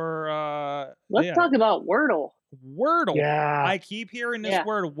 or let's talk about Wordle. Wordle. Yeah. I keep hearing this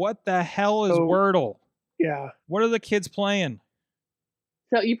word. What the hell is Wordle? Yeah. What are the kids playing?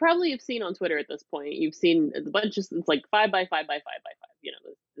 So you probably have seen on Twitter at this point. You've seen a bunch of, it's like 5 by 5 by 5 by 5.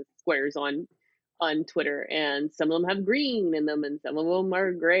 The squares on Twitter, and some of them have green in them, and some of them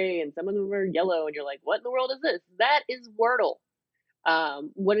are gray, and some of them are yellow, and you're like, what in the world is this? That is Wordle.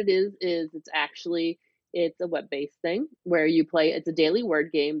 What it is it's a web-based thing where you play. It's a daily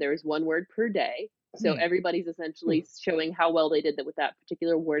word game. There's one word per day, so everybody's essentially showing how well they did with that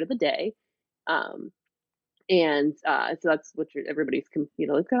particular word of the day. So that's what everybody's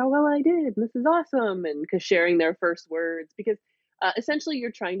look how well I did, and this is awesome, and because sharing their first words, because essentially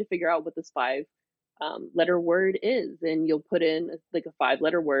you're trying to figure out what this 5 letter word is, and you'll put in like a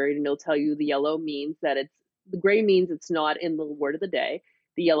 5-letter word, and it'll tell you the yellow means that the gray means it's not in the word of the day.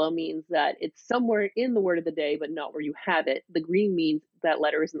 The yellow means that it's somewhere in the word of the day, but not where you have it. The green means that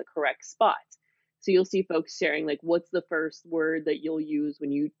letter is in the correct spot. So you'll see folks sharing like, what's the first word that you'll use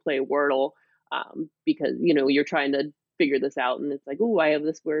when you play Wordle? Because you're trying to figure this out, and it's like, oh, I have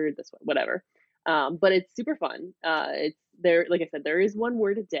this word, this one, whatever. But it's super fun. It's there, like I said, there is one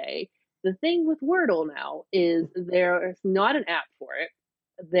word a day. The thing with Wordle now is there's not an app for it.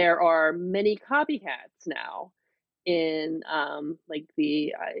 There are many copycats now in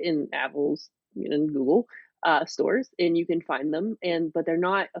in Apple's and Google stores, and you can find them. But they're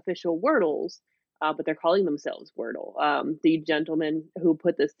not official Wordles. But they're calling themselves Wordle. The gentleman who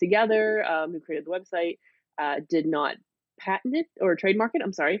put this together, who created the website, did not patent it or trademark it.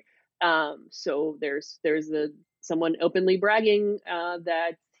 I'm sorry. So there's someone openly bragging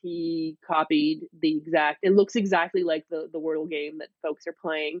that he copied the exact. It looks exactly like the Wordle game that folks are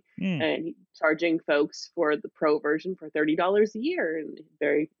playing, and he's charging folks for the pro version for $30 a year. And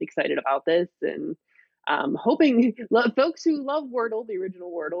very excited about this, and hoping folks who love Wordle, the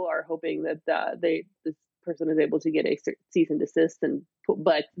original Wordle, are hoping that this person is able to get a cease and desist.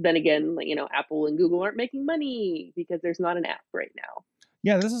 But then again, Apple and Google aren't making money because there's not an app right now.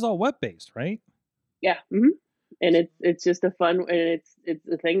 Yeah, this is all web based, right? Yeah, and it's just a fun, and it's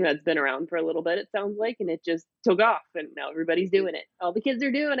a thing that's been around for a little bit. It sounds like, and it just took off, and now everybody's doing it. All the kids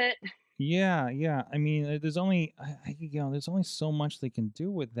are doing it. Yeah. I mean, there's only there's only so much they can do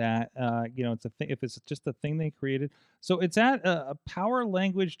with that. It's a thing. If it's just a thing they created, so it's at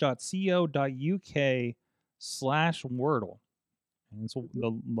powerlanguage.co.uk/Wordle, and it's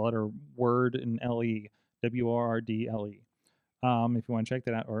the letter word and LE, WORDLE. If you want to check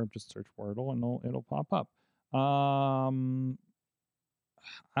that out, or just search Wordle and it'll pop up.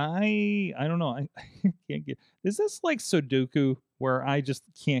 I don't know. I can't get. Is this like Sudoku where I just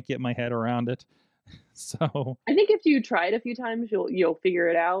can't get my head around it? So I think if you try it a few times, you'll figure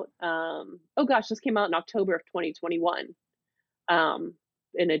it out. Oh gosh, this came out in October of 2021, and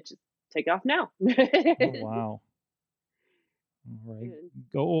it just take off now. oh wow. All right. And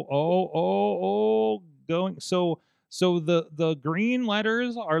Go going. So the green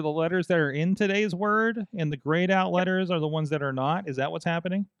letters are the letters that are in today's word, and the grayed out Yep, letters are the ones that are not. Is that what's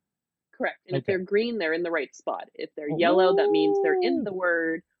happening? correct. And if Okay. they're green, they're in the right spot. If they're yellow, that means they're in Oh, the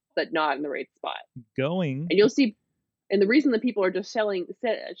word but not in the right spot. going. And you'll see. And the reason that people are just sharing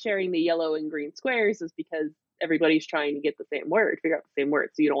the yellow and green squares is because everybody's trying to get the same word, figure out the same word,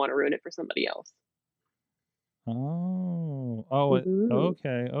 so you don't want to ruin it for somebody else. Oh, oh, Mhm.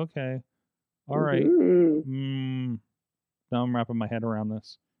 okay, okay. All right. Mhm. Now I'm wrapping my head around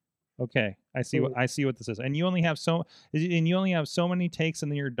this. Okay, Mm. I see what this is. And you only have so many takes,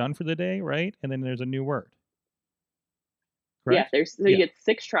 and then you're done for the day, right? And then there's a new word, Yeah, correct? there's so you Yeah, get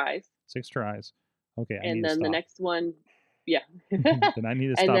 6 tries, 6 tries. Okay, I need and to then the stop. next one yeah. Then I need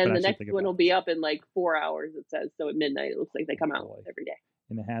to And stop then and the actually next think one about will be this. up in, like, 4 hours, it says, so at midnight, it looks like they Oh come out boy, every day.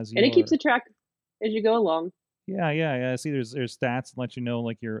 and it has And it keeps your a track as you go along. yeah. See, there's stats that let you know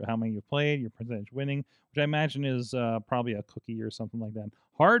like your how many you played, your percentage winning, which I imagine is probably a cookie or something like that.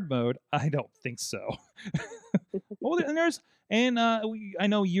 Hard mode, I don't think so. Oh, and I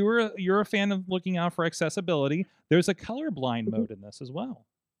know you're a fan of looking out for accessibility. There's a colorblind Mhm. mode in this as well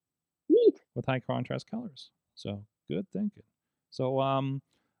Neat. with high contrast colors. So good thinking. So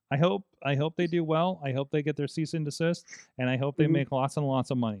I hope they do well. I hope they get their cease and desist, and I hope they Mhm. make lots and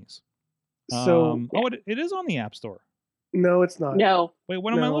lots of monies. So Yeah. It is on the App Store. no, it's not. No, Wait,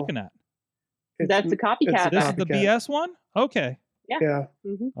 what am I No, looking at? that's a it's a copycat This is the back. copycat. BS one? Okay. Yeah. Yeah,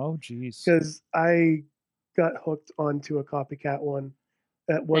 Mhm. Oh, geez. because I got hooked onto a copycat one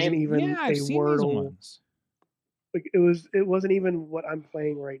that wasn't Same. Yeah, even I've a seen these Wordle. ones. Like it wasn't even what I'm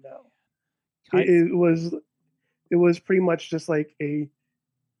playing right now. I It was pretty much just like a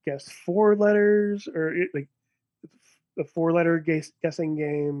guess 4 letters or like a 4 letter guessing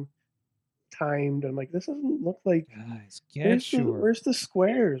game timed. I'm like, this doesn't look like. guys, Where's the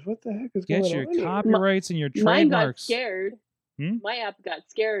squares? What the heck is get going your on here? M copyrights and your Mine got trademarks. scared. Hmm? My app got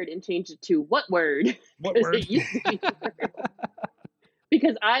scared and changed it to what word? What Because word? it used to be word.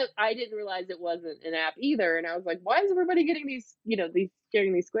 Because I didn't realize it wasn't an app either, and I was like, "Why is everybody getting these, these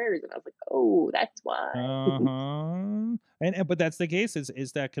sharing these squares?" And I was like, "Oh, that's why." Uh-huh. And but that's the case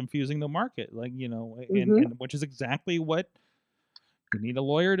is that confusing the market, like, Mhm. and which is exactly what you need a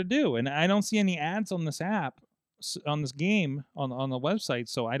lawyer to do. And I don't see any ads on this app on this game on the website,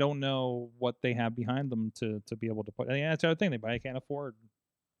 so I don't know what they have behind them to be able to put. And yeah, that's the other thing. They probably can't afford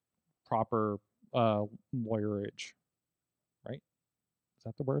proper lawyerage, right? Is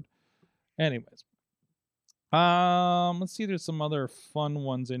that the word? Anyways, let's see. There's some other fun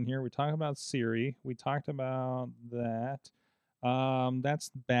ones in here. We talked about Siri. We talked about that. That's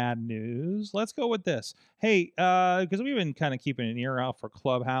bad news. Let's go with this. Hey, because we've been kind of keeping an ear out for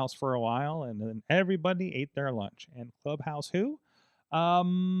Clubhouse for a while, and then everybody ate their lunch. And Clubhouse who?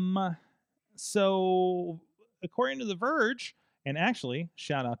 Um, so according to The Verge, and actually,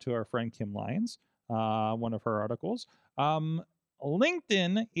 shout out to our friend Kim Lyons, one of her articles.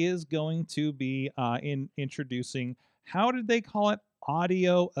 LinkedIn is going to be in introducing, how did they call it?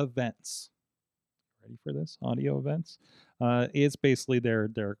 Audio events. Ready for this? Audio events. It's basically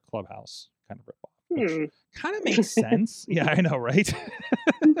their Clubhouse kind of ripoff, which Hmm. kind of makes sense. Yeah, I know, right?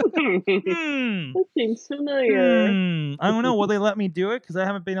 Hmm. That seems familiar. I don't know. Will they let me do it? Because I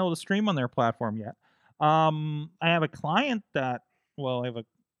haven't been able to stream on their platform yet. I have a client that, well, I have a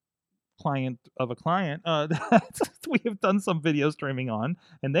client of a client that we have done some video streaming on,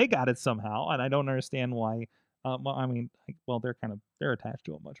 and they got it somehow, and I don't understand why. Well, I mean, well, they're attached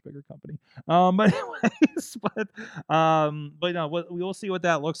to a much bigger company. But anyways, but no, we will see what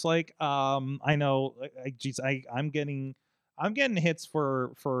that looks like. I know, geez, I'm getting hits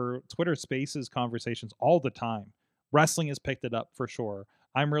for Twitter Spaces conversations all the time. Wrestling has picked it up for sure.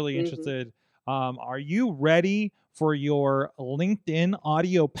 I'm really Mhm. interested. Are you ready for your LinkedIn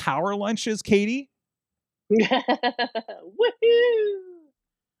audio power lunches, Katie? Woohoo!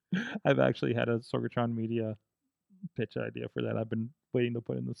 I've actually had a Sorgatron Media pitch idea for that. I've been waiting to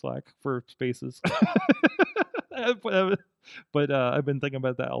put in the Slack for Spaces. I've been thinking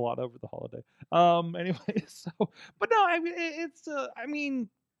about that a lot over the holiday. Anyway, so but no, I mean it's I mean,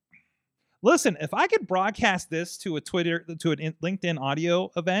 listen, if I could broadcast this to a LinkedIn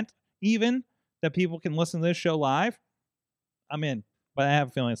audio event, even that people can listen to this show live, I'm in. But I have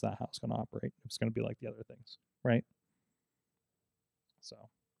a feeling it's not how it's going to operate. It's going to be like the other things, right? So,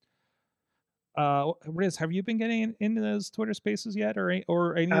 Riz, have you been getting into those Twitter Spaces yet,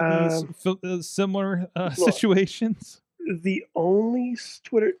 or any of these similar look, situations? The only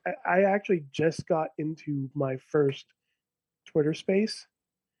Twitter I actually just got into my first Twitter Space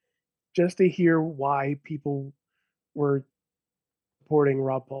just to hear why people were supporting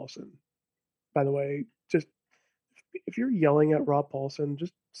Rob Paulson. By the way, just if you're yelling at Rob Paulson,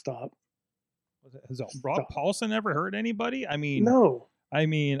 just stop. Has Rob Paulson ever hurt anybody? I mean, No. I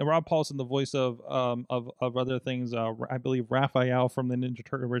mean, Rob Paulson, the voice of other things. I believe Raphael from the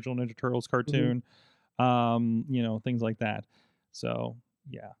original Ninja Turtles cartoon. You know, things like that. So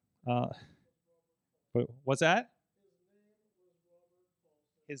yeah. What's that?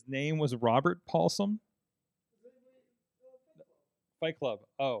 His name was Robert Paulson. Fight Club.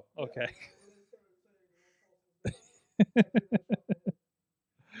 Oh, okay.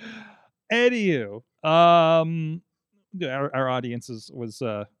 Anywho, our audience was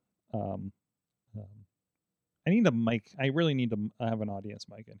I need a mic. I really need to have an audience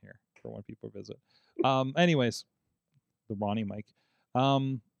mic in here for when people visit. Anyways, the Ronnie mic.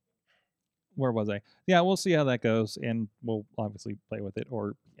 Where was I? Yeah, we'll see how that goes, and we'll obviously play with it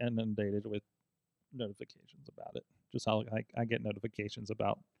or inundate it with notifications about it. Just how I get notifications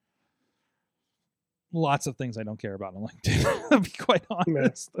about lots of things I don't care about on LinkedIn. To be quite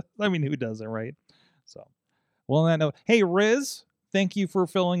honest. Yeah. I mean, who doesn't, right? So, well, on that note, hey Riz, thank you for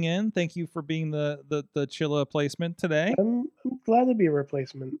filling in. Thank you for being the Chilla placement today. I'm glad to be a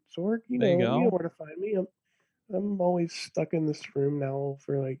replacement. Sorg, you know where to find me. I'm always stuck in this room now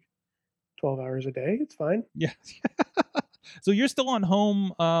for like 12 hours a day. It's fine. Yeah. So you're still on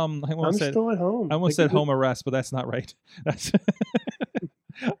home. I'm still at home. I almost said home arrest, but that's not right. That's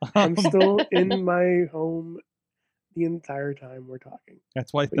I'm still in my home the entire time we're talking.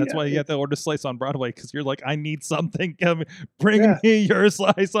 That's why you have to order Slice on Broadway, because you're like, I need something. Bring me your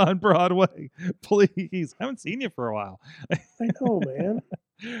Slice on Broadway, please. I haven't seen you for a while. I know, man.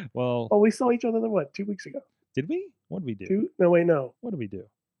 Well, we saw each other 2 weeks ago. Did we? What did we do? No, wait, no. What did we do?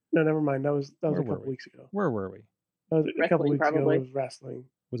 No, never mind. That was a couple weeks ago. Where were we? That was a couple weeks ago. It was wrestling.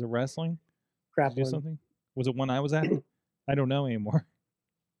 Was it wrestling? Grappling. Do something? Was it one I was at? I don't know anymore.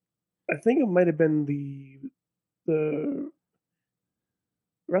 I think it might have been the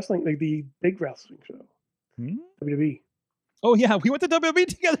wrestling, like the big wrestling show. WWE. Oh yeah, we went to WWE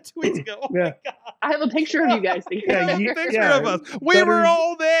together 2 weeks ago. Oh my God. I have a picture of you guys together. A picture of us. We were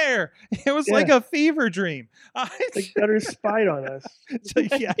all there. It was like a fever dream. Like Gutter spied on us. So,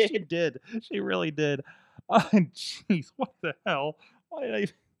 yeah, she did. She really did. Jeez, what the hell?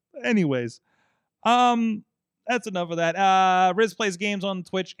 Anyways, that's enough of that. Riz plays games on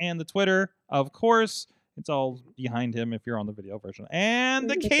Twitch and the Twitter, of course. It's all behind him if you're on the video version. And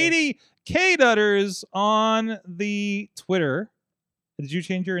the Katie K-Dutters on the Twitter. Did you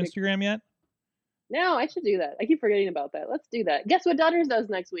change your Instagram yet? No, I should do that. I keep forgetting about that. Let's do that. Guess what Dutters does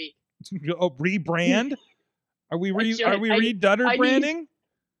next week? Oh, rebrand? Are we re-Dutter branding?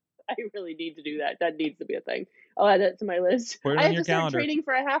 I really need to do that. That needs to be a thing. I'll add that to my list. Put it I on have your to start calendar. training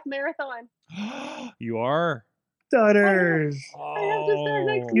for a half marathon. You are. Dutters. I have to start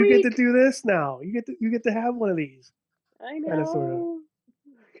next week. You get to do this now. You get to have one of these. I know.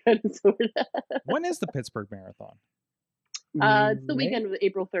 Kind of sort of. When is the Pittsburgh Marathon? It's the weekend of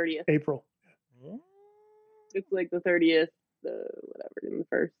April 30th. April. It's like the 30th, whatever, in the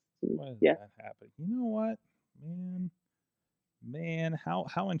first. That happen? You know what, man?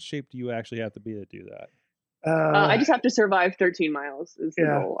 How in shape do you actually have to be to do that? I just have to survive 13 miles. Is the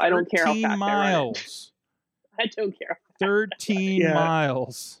goal. I don't care how fast 13 miles. I don't care. 13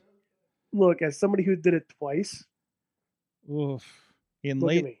 miles. Look, as somebody who did it twice. Oof. In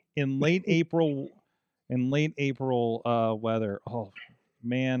late April weather. Oh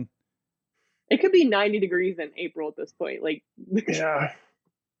man. It could be 90 degrees in April at this point. Like yeah.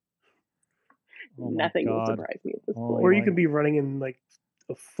 Nothing will surprise me at this point. Or you could be running in like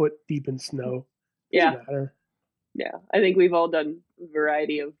a foot deep in snow. Yeah. Doesn't matter. Yeah. I think we've all done a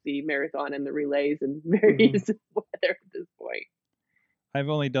variety of the marathon and the relays and various weather at this point. I've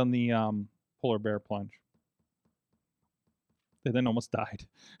only done the polar bear plunge. And then almost died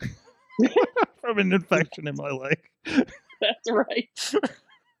from an infection in my leg. That's right.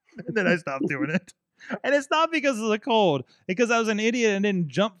 And then I stopped doing it. And it's not because of the cold. Because I was an idiot and didn't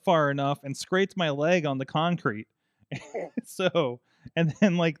jump far enough and scraped my leg on the concrete. And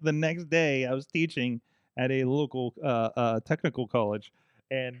then like the next day I was teaching at a local technical college.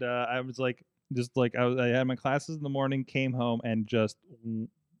 And I was like, I had my classes in the morning, came home and just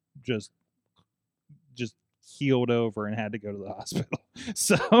healed over and had to go to the hospital.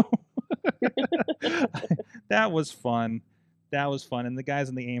 So that was fun. that was fun. And the guys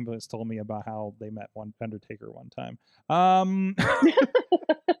in the ambulance told me about how they met one Undertaker one time.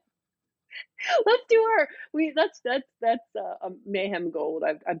 Let's do that's a mayhem gold.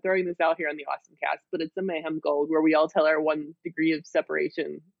 I'm throwing this out here on the Awesome Cast, but it's a mayhem gold where we all tell our 1 degree of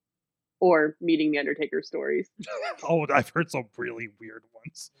separation or meeting the Undertaker stories. Oh, I've heard some really weird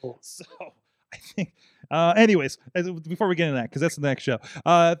ones. Oh. So I think, anyways, before we get into that, because that's the next show.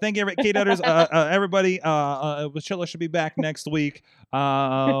 Thank you, K-Dutters. Everybody, Chilla should be back next week.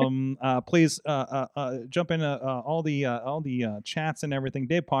 Please jump into all the chats and everything.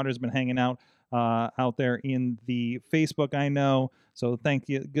 Dave Potter's been hanging out there in the Facebook, I know. So thank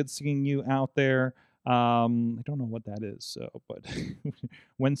you. Good seeing you out there. I don't know what that is, but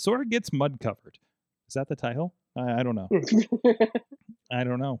when Sorg gets mud covered, is that the title? I don't know. I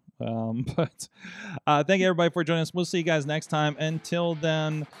don't know. But thank you everybody for joining us. We'll see you guys next time. Until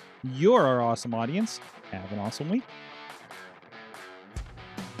then, you're our awesome audience. Have an awesome week.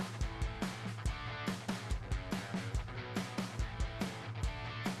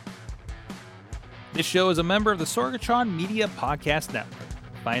 This show is a member of the Sorgatron Media Podcast Network.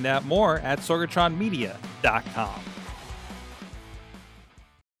 Find out more at sorgatronmedia.com.